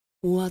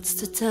What's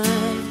the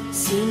time?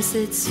 Seems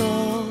it's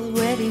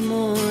already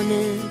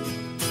morning.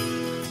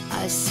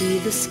 I see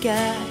the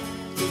sky,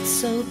 it's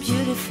so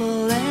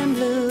beautiful and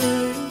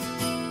blue.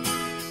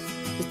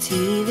 The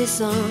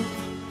TV's on,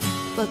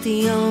 but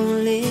the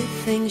only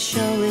thing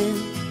showing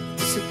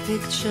is a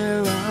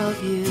picture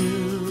of you.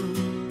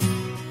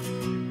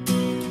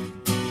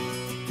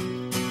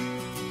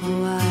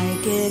 Oh, I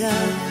get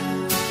up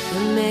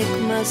and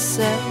make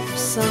myself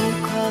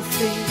some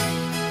coffee.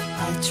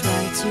 I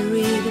try to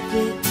read a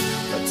bit,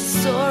 but the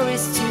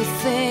story's too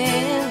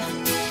thin.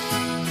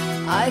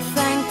 I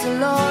thank the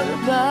Lord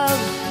above,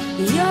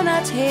 you're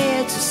not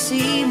here to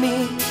see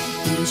me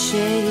in the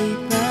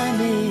shape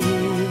I'm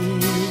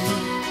in.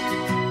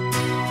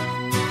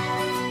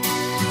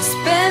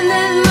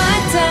 Spending my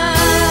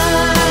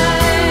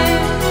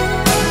time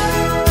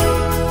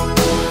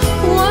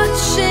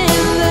watching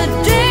the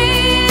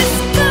days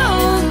go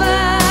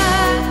by,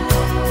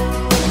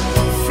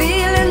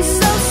 feeling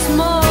so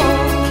small.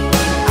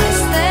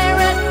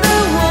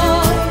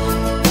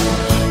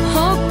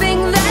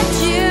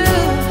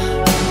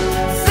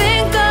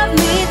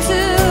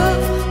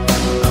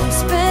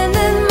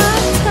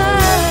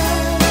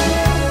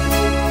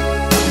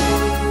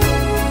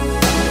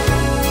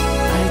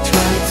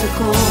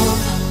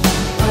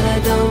 But I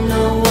don't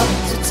know what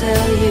to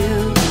tell you.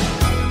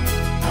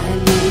 I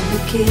leave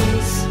the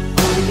keys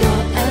on your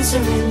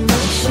answering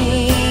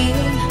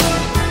machine.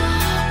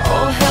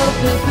 Oh, help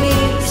me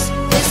please,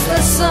 is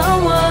there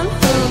someone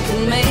who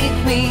can make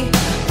me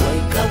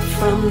wake up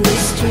from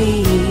this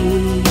dream?